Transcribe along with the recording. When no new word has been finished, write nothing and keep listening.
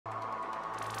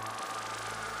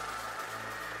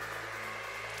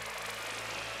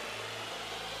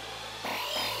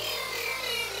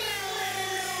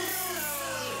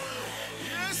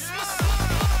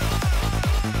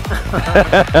First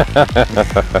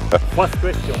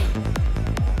question.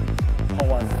 How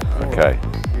was Okay.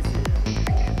 this year?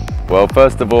 Well,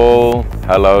 first of all,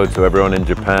 hello to everyone in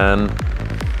Japan.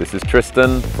 This is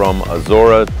Tristan from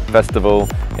O.Z.O.R.A Festival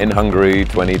in Hungary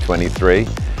 2023.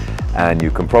 And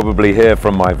you can probably hear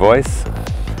from my voice,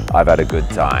 I've had a good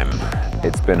time.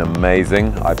 It's been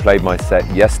amazing. I played my set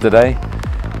yesterday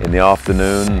in the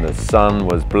afternoon. The sun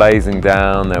was blazing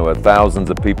down. There were thousands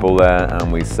of people there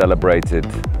and we celebrated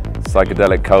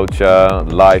psychedelic culture,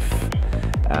 life,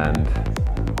 and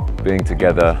being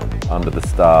together under the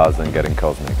stars and getting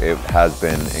cosmic. It has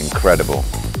been incredible,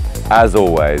 as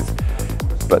always.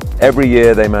 But every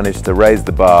year they manage to raise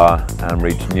the bar and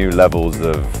reach new levels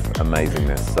of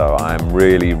amazingness. So I'm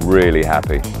really, really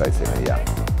happy, basically, yeah.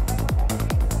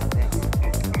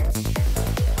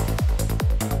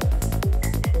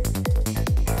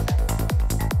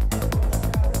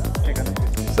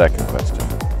 Second question,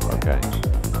 okay.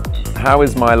 How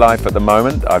is my life at the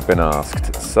moment? I've been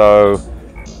asked. So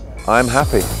I'm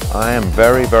happy. I am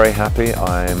very, very happy.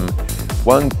 The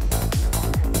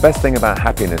best thing about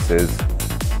happiness is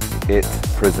it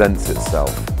presents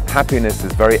itself. Happiness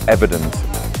is very evident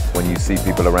when you see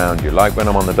people around you. Like when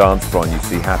I'm on the dance floor and you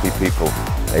see happy people.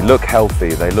 They look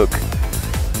healthy, they look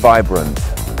vibrant.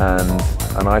 And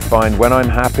I find when I'm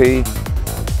happy,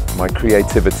 my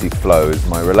creativity flows,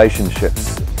 my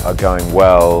relationships are going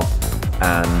well,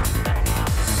 and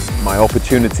my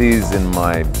opportunities in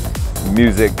my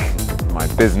music, my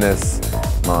business,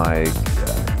 my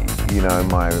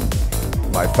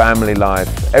family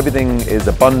life, everything is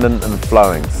abundant and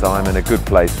flowing. So I'm in a good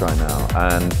place right now.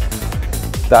 And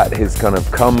that has kind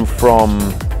of come from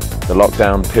the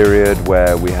lockdown period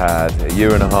where we had a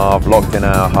year and a half locked in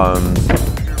our homes.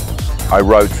 I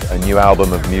wrote a new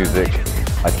album of music.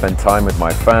 I spent time with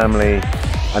my family.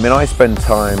 I mean, I spend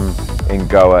time in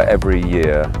Goa every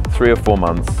year, 3 or 4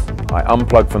 months. I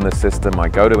unplug from the system, I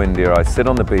go to India, I sit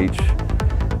on the beach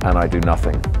and I do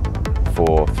nothing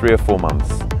for 3 or 4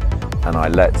 months. And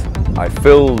I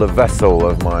fill the vessel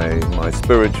of my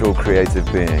spiritual creative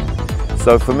being.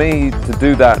 So for me to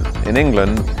do that in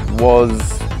England was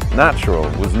natural,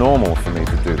 was normal for me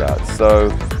to do that.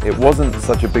 So it wasn't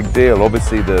such a big deal.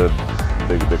 Obviously the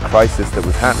crisis that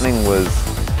was happening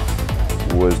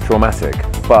was traumatic.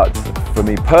 But for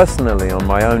me personally, on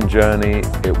my own journey,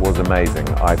 it was amazing.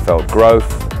 I felt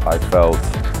growth, I felt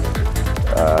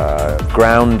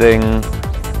grounding,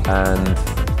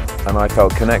 and I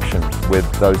felt connection with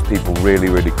those people really,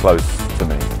 really close to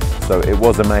me. So it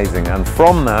was amazing. And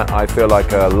from that, I feel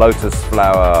like a lotus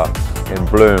flower in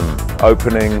bloom,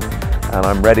 opening, and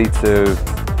I'm ready to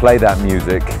play that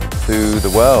music to the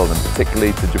world, and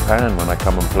particularly to Japan when I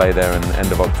come and play there in the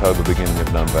end of October, beginning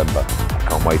of November. I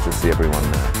can't wait to see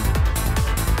everyone there.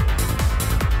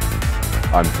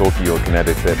 I'm talking, you can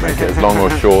edit it, make it as long or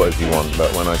short as you want,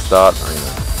 but when I start, I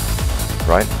know.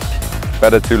 Right?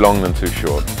 Better too long than too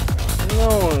short.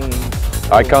 No.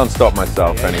 I can't stop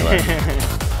myself anyway.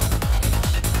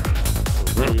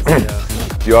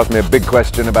 If you ask me a big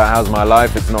question about how's my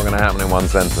life, it's not going to happen in one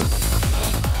sentence.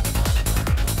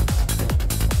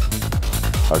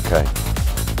 Okay.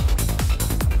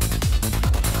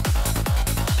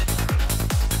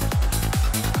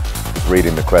 Just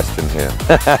reading the question here.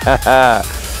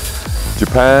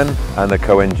 Japan and the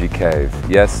Koenji Cave.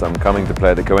 Yes, I'm coming to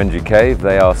play at the Koenji Cave.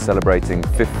 They are celebrating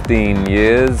 15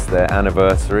 years, their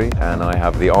anniversary, and I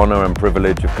have the honor and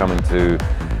privilege of coming to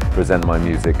present my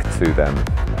music to them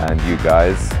and you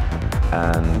guys,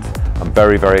 and I'm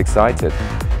very, very excited.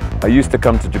 I used to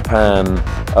come to Japan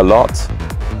a lot,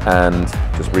 and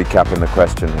just recapping the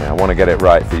question here, I want to get it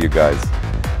right for you guys.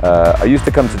 I used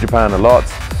to come to Japan a lot,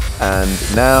 and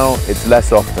now it's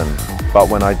less often, but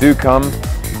when I do come,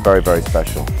 it's very, very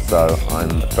special. So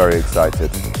I'm very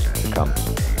excited to come.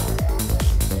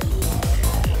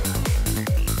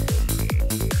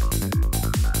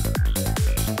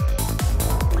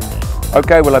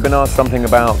 Okay, well, I've been asked something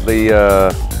about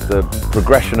the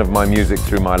progression of my music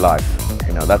through my life.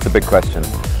 You know, that's a big question.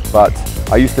 But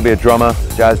I used to be a drummer,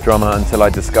 jazz drummer, until I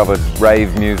discovered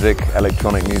rave music,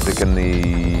 electronic music in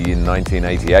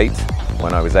 1988.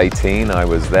 When I was 18, I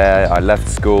was there. I left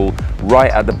school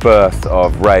right at the birth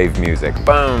of rave music.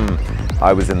 Boom!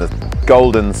 I was in the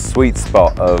golden sweet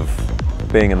spot of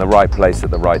being in the right place at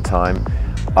the right time.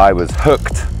 I was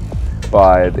hooked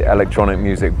by the electronic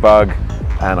music bug,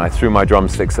 and I threw my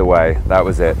drumsticks away. That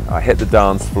was it. I hit the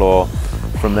dance floor.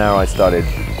 From there I started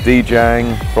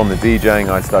DJing. From the DJing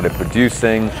I started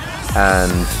producing,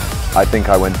 and I think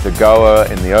I went to Goa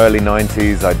in the early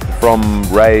 90s. From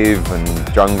rave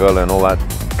and jungle and all that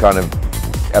kind of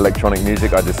electronic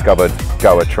music, I discovered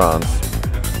Goa trance.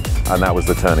 and that was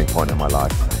the turning point in my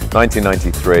life.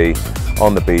 1993,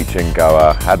 on the beach in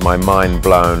Goa, had my mind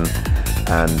blown,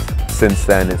 and since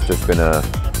then it's just been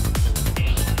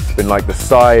like the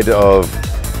side of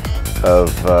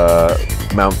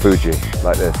Mount Fuji,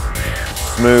 like this.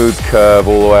 Smooth curve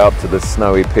all the way up to the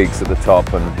snowy peaks at the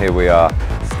top, and here we are,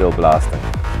 still blasting.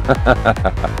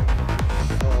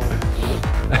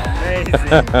 Amazing!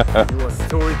 You are a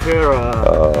storyteller.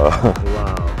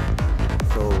 Wow.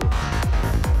 So,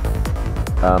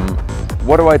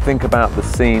 what do I think about the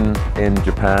scene in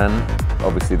Japan?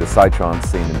 Obviously the Psy-Trance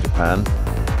scene in Japan.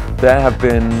 There have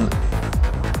been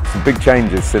some big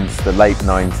changes since the late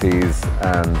 90s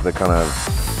and the kind of,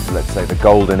 let's say, the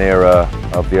golden era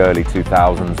of the early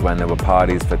 2000s, when there were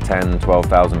parties for 10,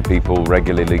 12,000 people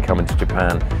regularly coming to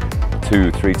Japan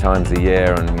 2-3 times a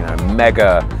year, and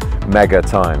mega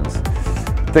times.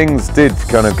 Things did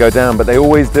kind of go down, but they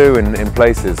always do in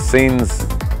places. Scenes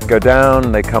go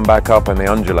down, they come back up, and they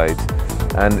undulate.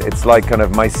 And it's like kind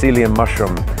of mycelium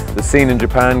mushroom. The scene in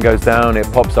Japan goes down, it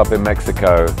pops up in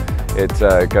Mexico. It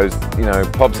goes,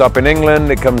 pops up in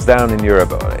England, it comes down in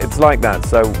Europe. It's like that.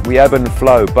 So we ebb and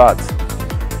flow, but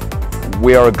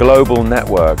we are a global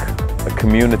network, a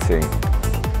community,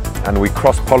 and we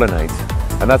cross-pollinate.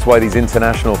 And that's why these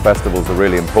international festivals are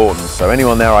really important. So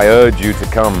anyone there, I urge you to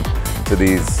come to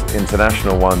these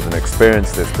international ones and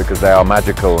experience this, because they are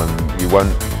magical and you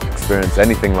won't experience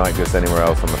anything like this anywhere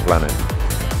else on the planet.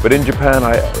 But in Japan,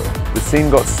 the scene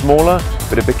got smaller,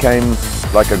 but it became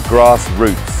like a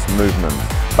grassroots movement,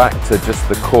 back to just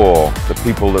the core, the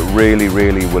people that really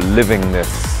were living this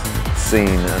scene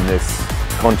and this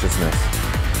consciousness.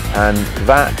 And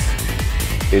that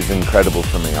is incredible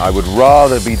for me. I would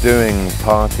rather be doing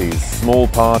parties, small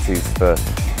parties for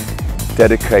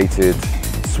dedicated,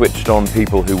 switched on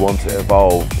people who want to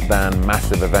evolve, than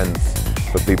massive events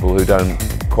for people who don't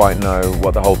quite know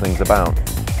what the whole thing's about.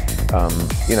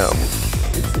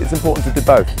 It's important to do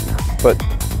both, but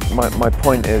my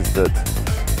point is that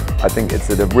I think it's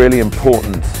at a really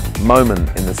important moment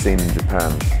in the scene in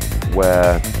Japan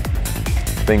where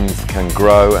things can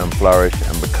grow and flourish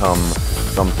and become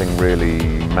something really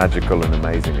magical and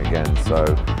amazing again. So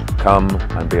come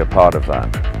and be a part of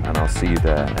that, and I'll see you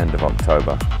there end of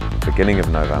October, beginning of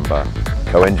November,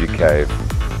 Cave.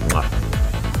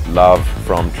 Love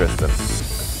from Tristan.